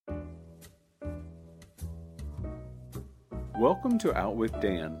Welcome to Out with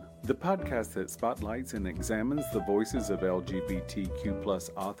Dan, the podcast that spotlights and examines the voices of LGBTQ+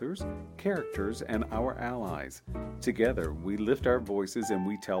 authors, characters, and our allies. Together, we lift our voices and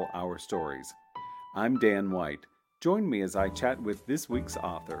we tell our stories. I'm Dan White. Join me as I chat with this week's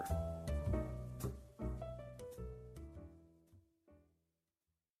author.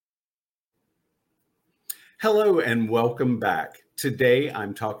 Hello and welcome back. Today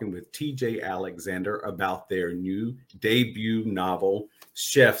I'm talking with TJ Alexander about their new debut novel,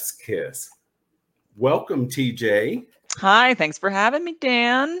 Chef's Kiss. Welcome, TJ. Hi, thanks for having me,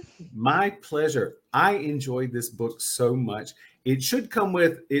 Dan. My pleasure. I enjoyed this book so much. It should come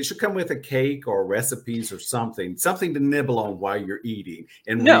with a cake or recipes or something to nibble on while you're eating.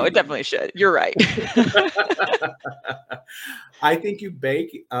 And no, it definitely should. You're right. I think you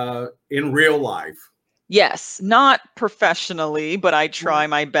bake in real life. Yes, not professionally, but I try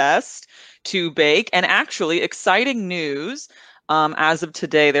my best to bake. And actually, exciting news. As of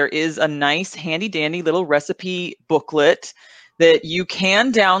today, there is a nice handy dandy little recipe booklet that you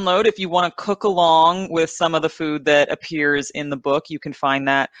can download if you want to cook along with some of the food that appears in the book. You can find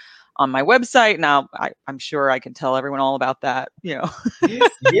that on my website. Now, I'm sure I can tell everyone all about that, Yeah,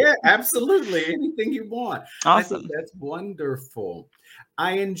 absolutely. Anything you want. Awesome. I think that's wonderful.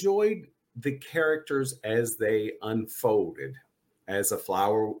 I enjoyed the characters as they unfolded. As a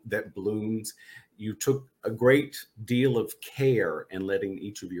flower that blooms, you took a great deal of care in letting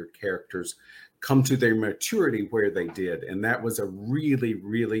each of your characters come to their maturity where they did. And that was a really,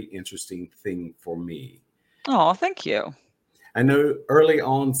 really interesting thing for me. Oh, thank you. I know early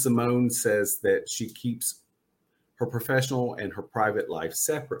on, Simone says that she keeps her professional and her private life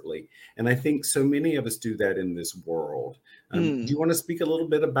separately. And I think so many of us do that in this world. Do you want to speak a little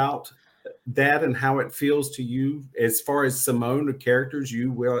bit about that and how it feels to you as far as Simone, the characters, you,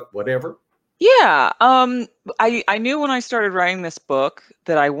 whatever? Yeah. I knew when I started writing this book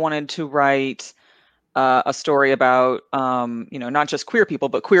that I wanted to write a story about, not just queer people,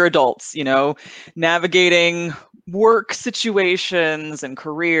 but queer adults, navigating work situations and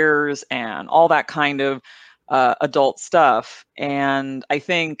careers and all that kind of adult stuff. And I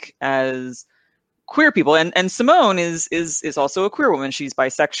think as queer people, and Simone is also a queer woman. She's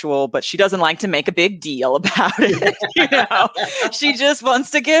bisexual, but she doesn't like to make a big deal about it. She just wants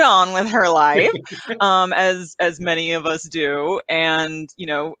to get on with her life, as many of us do. And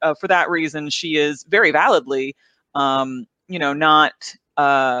for that reason, she is very validly, not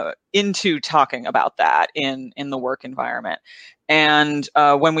into talking about that in the work environment. And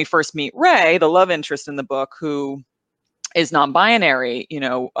when we first meet Ray, the love interest in the book, who is non-binary,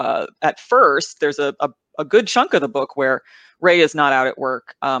 at first there's a good chunk of the book where Ray is not out at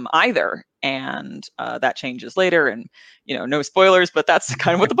work either. And that changes later, and, no spoilers, but that's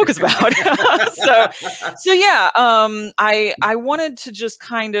kind of what the book is about. So yeah, I wanted to just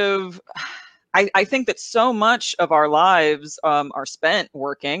kind of, I think that so much of our lives are spent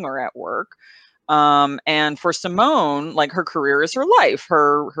working or at work. And for Simone, like, her career is her life,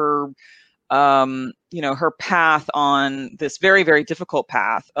 her path on this very, very difficult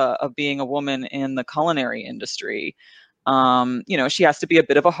path of being a woman in the culinary industry. She has to be a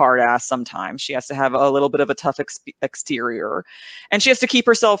bit of a hard ass sometimes. She has to have a little bit of a tough exterior, and she has to keep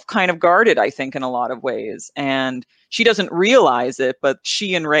herself kind of guarded, I think, in a lot of ways. And she doesn't realize it, but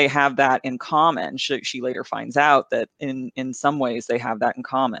she and Ray have that in common. She later finds out that in some ways they have that in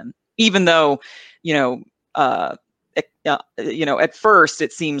common, even though, at first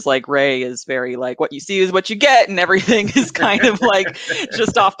it seems like Ray is very like, what you see is what you get, and everything is kind of like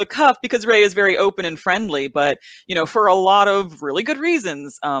just off the cuff, because Ray is very open and friendly. But, for a lot of really good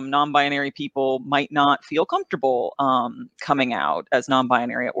reasons, non-binary people might not feel comfortable coming out as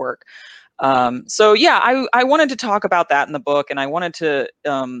non-binary at work. So yeah, I wanted to talk about that in the book, and I wanted to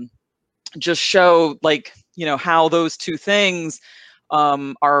just show, like, how those two things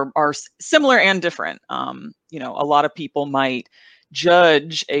are similar and different. A lot of people might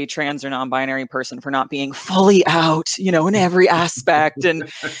judge a trans or non-binary person for not being fully out, in every aspect. And,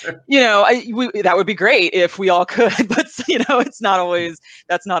 that would be great if we all could, but, that's not always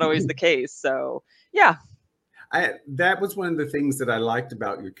the case. So, yeah. That was one of the things that I liked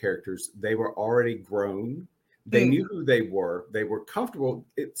about your characters. They were already grown. They knew who they were. They were comfortable.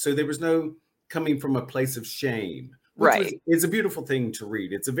 So there was no coming from a place of shame. Right. It's a beautiful thing to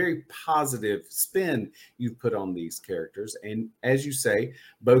read. It's a very positive spin you've put on these characters. And as you say,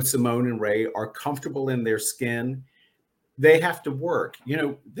 both Simone and Ray are comfortable in their skin. They have to work.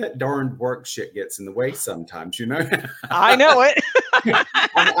 That darn work shit gets in the way sometimes, I know it.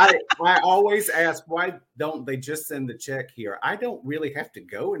 I always ask, why don't they just send the check here? I don't really have to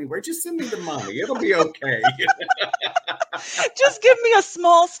go anywhere. Just send me the money. It'll be okay. Just give me a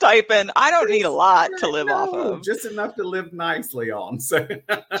small stipend. I don't need a lot to live off No, of. just enough to live nicely on. So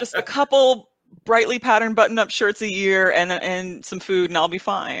Just a couple brightly patterned button-up shirts a year and some food, and I'll be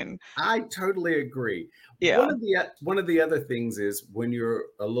fine. I totally agree. Yeah. One of the other things is when you're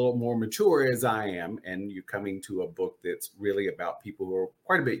a little more mature, as I am, and you're coming to a book that's really about people who are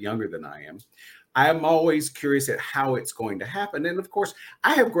quite a bit younger than I am. I'm always curious at how it's going to happen. And of course,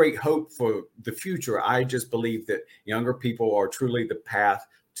 I have great hope for the future. I just believe that younger people are truly the path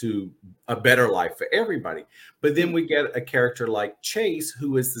to a better life for everybody. But then we get a character like Chase,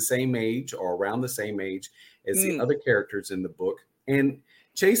 who is the same age or around the same age as the other characters in the book. And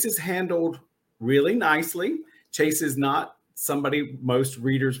Chase is handled really nicely. Chase is not somebody most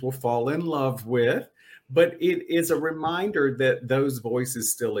readers will fall in love with, but it is a reminder that those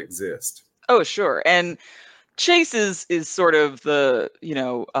voices still exist. Oh, sure. And Chase is sort of the,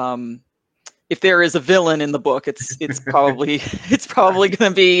 if there is a villain in the book, it's probably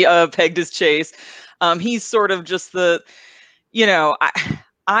going to be pegged as Chase. He's sort of just the,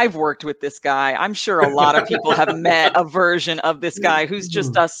 I've worked with this guy. I'm sure a lot of people have met a version of this guy who's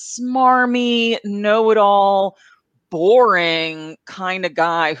just a smarmy, know-it-all, boring kind of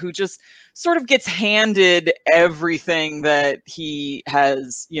guy who just sort of gets handed everything that he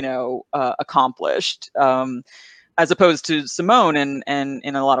has, accomplished, as opposed to Simone and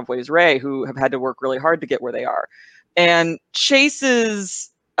in a lot of ways Ray, who have had to work really hard to get where they are. And Chase's,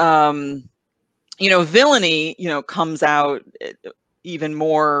 villainy, comes out even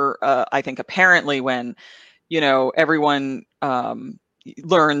more, I think, apparently when, everyone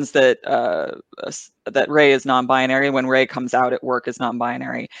learns that that Ray is non-binary. When Ray comes out at work as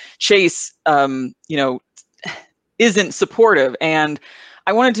non-binary, Chase, isn't supportive. And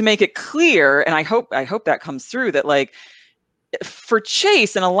I wanted to make it clear, and I hope that comes through, that like for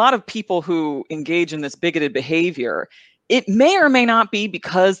Chase and a lot of people who engage in this bigoted behavior, it may or may not be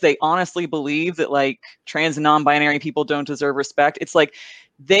because they honestly believe that like trans and non-binary people don't deserve respect. It's like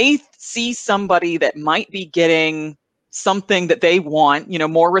they see somebody that might be getting something that they want,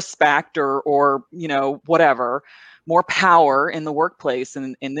 more respect or whatever, more power in the workplace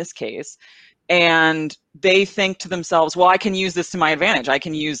in this case. And they think to themselves, well, I can use this to my advantage. I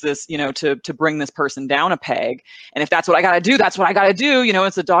can use this, to bring this person down a peg. And if that's what I got to do, that's what I got to do.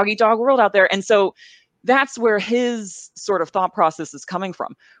 It's a dog eat dog world out there. And so that's where his sort of thought process is coming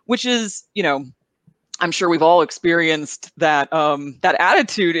from, which is, I'm sure we've all experienced that that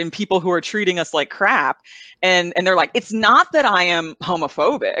attitude in people who are treating us like crap. And they're like, it's not that I am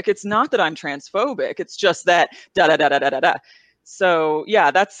homophobic. It's not that I'm transphobic. It's just that da da da da da da da. So yeah,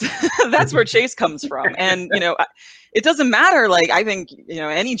 that's that's where Chase comes from. And it doesn't matter. Like I think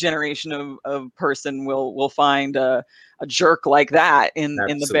any generation of person will find a jerk like that in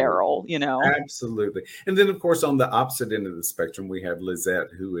the barrel. Absolutely. And then of course on the opposite end of the spectrum we have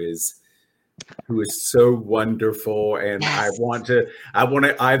Lizette, who is so wonderful, and yes. I want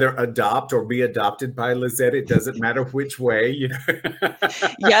to either adopt or be adopted by Lizette. It doesn't matter which way,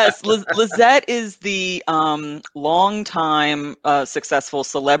 Yes, Lizette is the longtime successful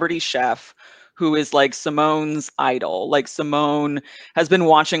celebrity chef who is like Simone's idol. Like Simone has been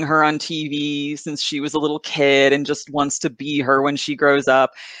watching her on TV since she was a little kid and just wants to be her when she grows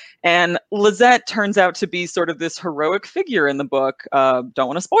up. And Lizette turns out to be sort of this heroic figure in the book. Don't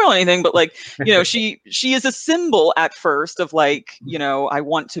want to spoil anything, but like, she is a symbol at first of like, I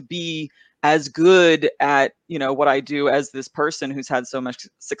want to be as good at, what I do as this person who's had so much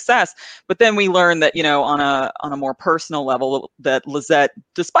success. But then we learn that, on a more personal level, that Lizette,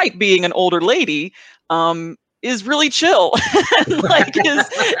 despite being an older lady, is really chill and like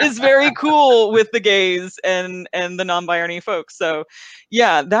is very cool with the gays and the non-binary folks. So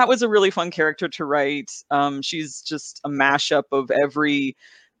yeah, that was a really fun character to write. She's just a mashup of every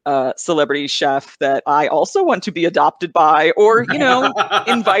celebrity chef that I also want to be adopted by or,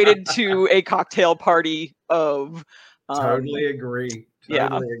 invited to a cocktail party of. Totally agree.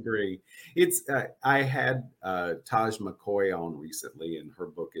 Agree. It's I had Taj McCoy on recently, and her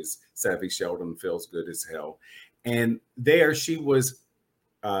book is Savvy Sheldon Feels Good as Hell. And there she was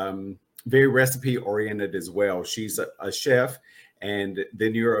very recipe oriented as well. She's a chef, and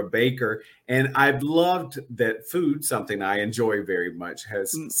then you're a baker. And I've loved that food, something I enjoy very much,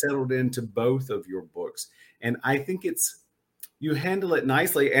 has settled into both of your books. And I think you handle it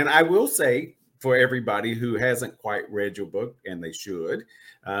nicely. And I will say, for everybody who hasn't quite read your book, and they should,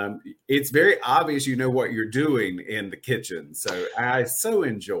 It's very obvious you know what you're doing in the kitchen. So I so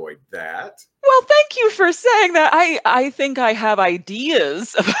enjoyed that. Well, thank you for saying that. I think I have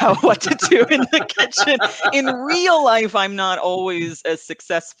ideas about what to do in the kitchen. In real life, I'm not always as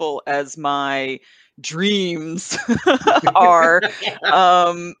successful as my dreams are.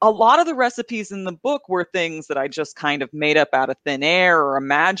 A lot of the recipes in the book were things that I just kind of made up out of thin air or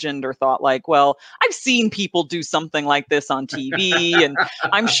imagined or thought like, well, I've seen people do something like this on TV, and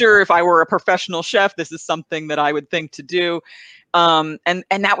I'm sure if I were a professional chef, this is something that I would think to do. And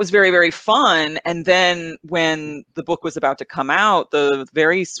that was very, very fun. And then when the book was about to come out, the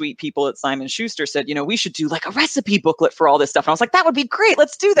very sweet people at Simon Schuster said, we should do like a recipe booklet for all this stuff. And I was like, that would be great.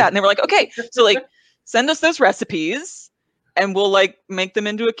 Let's do that. And they were like, okay, so like send us those recipes and we'll like make them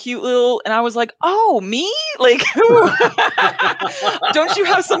into a cute little, and I was like, oh, me? Like, who? Don't you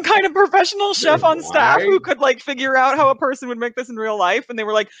have some kind of professional chef on staff who could like figure out how a person would make this in real life? And they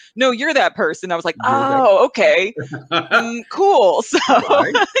were like, no, you're that person. I was like, oh, okay. Cool. So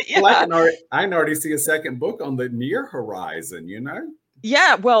yeah. Well, I can already see a second book on the near horizon,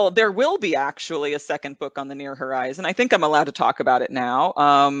 Yeah, well, there will be actually a second book on the near horizon. I think I'm allowed to talk about it now.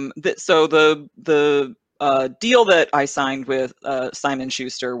 So the deal that I signed with Simon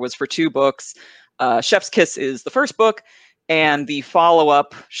Schuster was for 2 books. Chef's Kiss is the first book, and the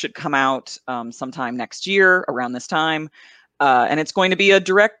follow-up should come out sometime next year around this time. And it's going to be a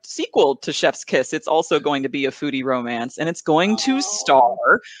direct sequel to Chef's Kiss. It's also going to be a foodie romance, and it's going to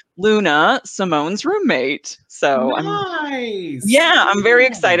star Luna, Simone's roommate. So nice. I'm very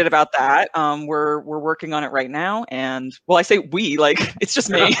excited about that. We're working on it right now, and well, I say we, like it's just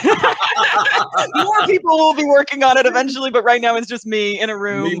me. More people will be working on it eventually, but right now it's just me in a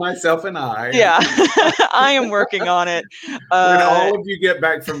room. Me, myself, and I. Yeah, I am working on it. When all of you get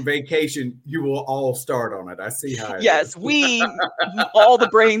back from vacation, you will all start on it. I see how. Yes, all the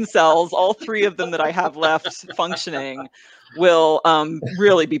brain cells, all 3 of them that I have left functioning, will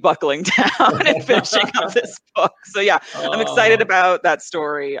really be buckling down and finishing up this book. So yeah, I'm excited about that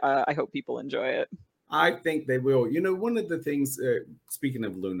story. I hope people enjoy it. I think they will. One of the things, speaking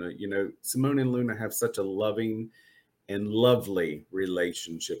of Luna, Simone and Luna have such a loving and lovely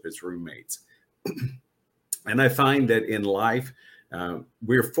relationship as roommates. And I find that in life,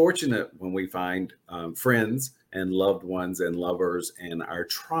 we're fortunate when we find friends and loved ones and lovers and our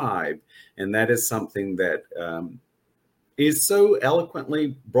tribe. And that is something that is so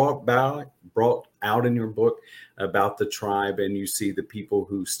eloquently brought out in your book about the tribe, and you see the people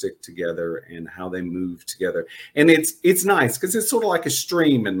who stick together and how they move together. And it's nice because it's sort of like a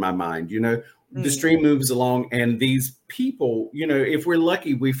stream in my mind, the stream moves along, and these people, if we're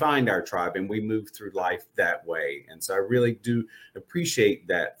lucky, we find our tribe and we move through life that way. And so I really do appreciate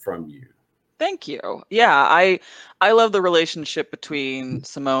that from you. Thank you. Yeah, I love the relationship between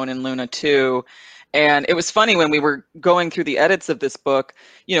Simone and Luna too. And it was funny when we were going through the edits of this book,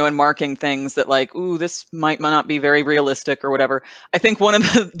 and marking things that like, ooh, this might not be very realistic or whatever. I think one of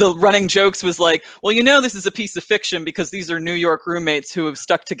the running jokes was like, well, this is a piece of fiction because these are New York roommates who have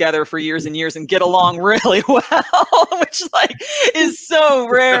stuck together for years and years and get along really well, which like is so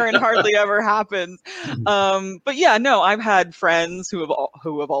rare and hardly ever happens. But yeah, no, I've had friends who have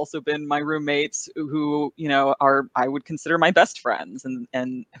also been my roommates who, I would consider my best friends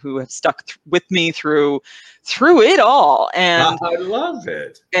and who have stuck with me through it all. And I love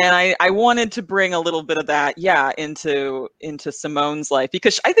it. And I wanted to bring a little bit of that, into Simone's life,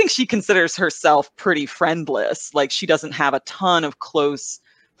 because I think she considers herself pretty friendless. Like she doesn't have a ton of close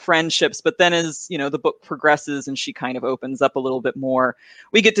friendships, but then as, the book progresses and she kind of opens up a little bit more,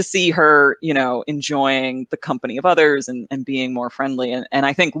 we get to see her, enjoying the company of others and being more friendly. And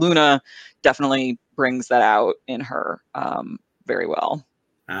I think Luna definitely brings that out in her very well.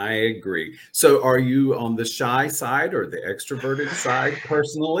 I agree. So are you on the shy side or the extroverted side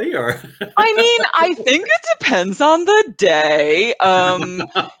personally, or? I mean, I think it depends on the day.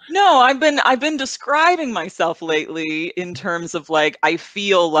 No, I've been describing myself lately in terms of like, I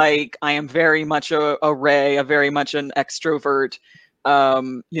feel like I am very much a Ray, very much an extrovert.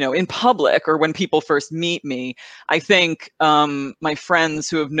 In public or when people first meet me. I think my friends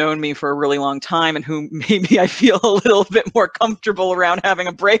who have known me for a really long time and who maybe I feel a little bit more comfortable around having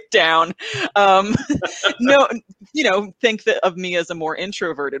a breakdown, think of me as a more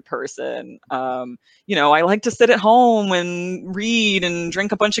introverted person. I like to sit at home and read and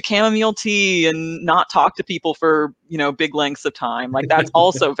drink a bunch of chamomile tea and not talk to people for, big lengths of time. Like that's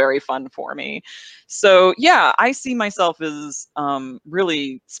also very fun for me. So yeah, I see myself as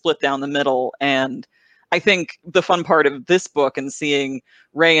really split down the middle. And I think the fun part of this book and seeing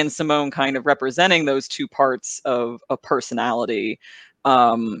Ray and Simone kind of representing those 2 parts of a personality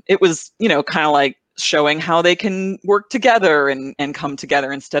it was, kind of like showing how they can work together and come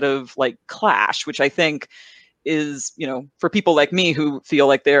together instead of like clash, which I think is, for people like me who feel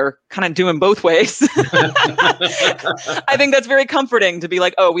like they're kind of doing both ways. I think that's very comforting to be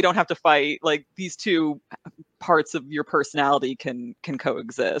like, oh, we don't have to fight. Like these two parts of your personality can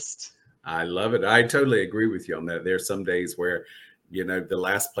coexist. I love it. I totally agree with you on that. There's some days where, the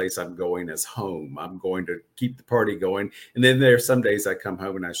last place I'm going is home. I'm going to keep the party going. And then there's some days I come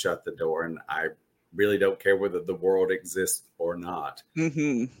home and I shut the door and I really don't care whether the world exists or not.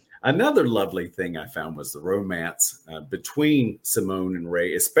 Mm-hmm. Another lovely thing I found was the romance between Simone and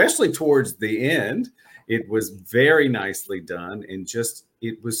Ray, especially towards the end. It was very nicely done. And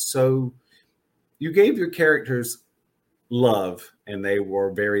it was so, you gave your characters love and they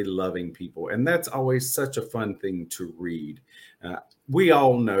were very loving people. And that's always such a fun thing to read. We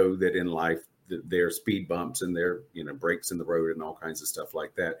all know that in life, there are speed bumps and there are breaks in the road and all kinds of stuff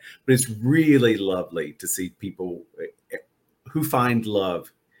like that. But it's really lovely to see people who find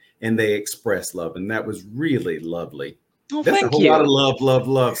love and they express love. And that was really lovely. Oh, that's thank a whole you. lot of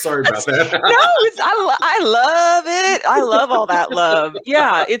love. Sorry about that. No, I love it. I love all that love.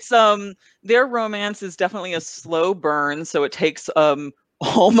 Yeah, it's their romance is definitely a slow burn, so it takes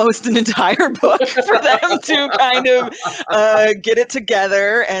almost an entire book for them to kind of get it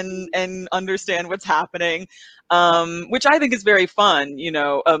together and understand what's happening, which I think is very fun,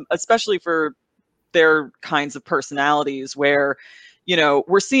 especially for their kinds of personalities where,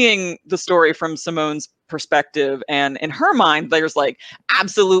 we're seeing the story from Simone's perspective, and in her mind, there's like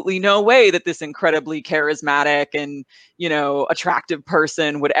absolutely no way that this incredibly charismatic and, attractive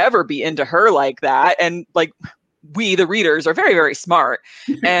person would ever be into her like that. And like, we, the readers, are very, very smart.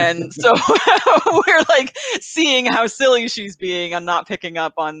 And so we're like seeing how silly she's being and not picking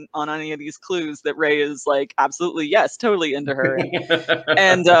up on any of these clues that Ray is like, absolutely, yes, totally into her.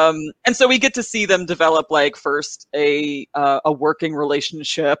 And so we get to see them develop like first a working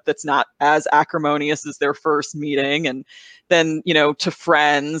relationship that's not as acrimonious as their first meeting. And then, to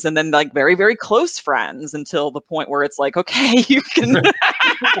friends, and then like very, very close friends until the point where it's like, okay, you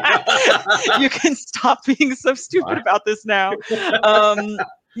can stop being so stupid about this now. But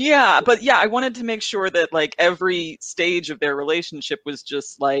I wanted to make sure that like every stage of their relationship was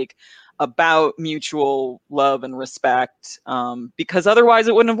just like about mutual love and respect, because otherwise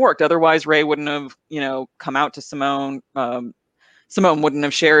it wouldn't have worked. Otherwise Ray wouldn't have, come out to Simone. Simone wouldn't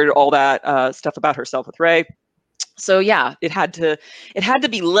have shared all that stuff about herself with Ray. So it had to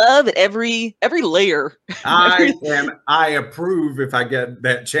be love at every layer. I approve if I get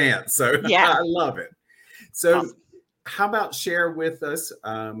that chance. So I love it. So awesome. How about share with us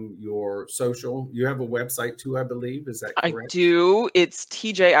your social? You have a website too, I believe. Is that correct? I do. It's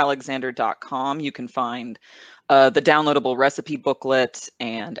tjalexander.com. You can find the downloadable recipe booklet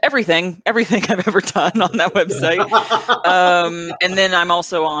and everything I've ever done on that website. And then I'm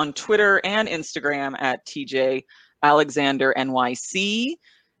also on Twitter and Instagram at TJ Alexander NYC.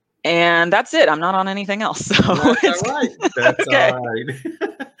 And that's it. I'm not on anything else. So that's all right. That's okay. All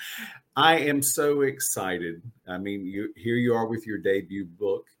right. I am so excited. I mean, here you are with your debut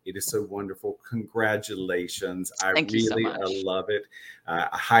book. It is so wonderful. Congratulations. Thank you so much. I love it. I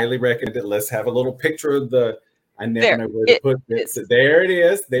highly recommend it. Let's have a little picture of I never know where to put it. So there it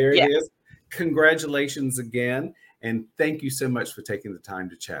is. There it is. Congratulations again. And thank you so much for taking the time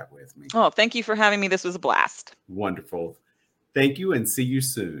to chat with me. Oh, thank you for having me. This was a blast. Wonderful. Thank you and see you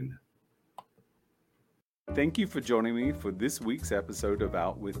soon. Thank you for joining me for this week's episode of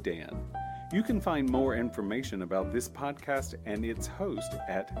Out with Dan. You can find more information about this podcast and its host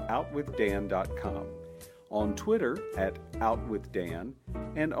at outwithdan.com, on Twitter at outwithdan,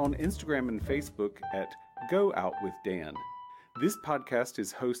 and on Instagram and Facebook at GoOutWithDan. This podcast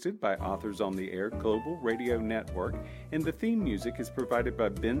is hosted by Authors on the Air Global Radio Network, and the theme music is provided by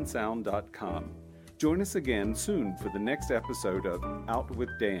bensound.com. Join us again soon for the next episode of Out with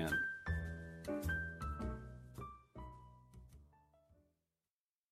Dan.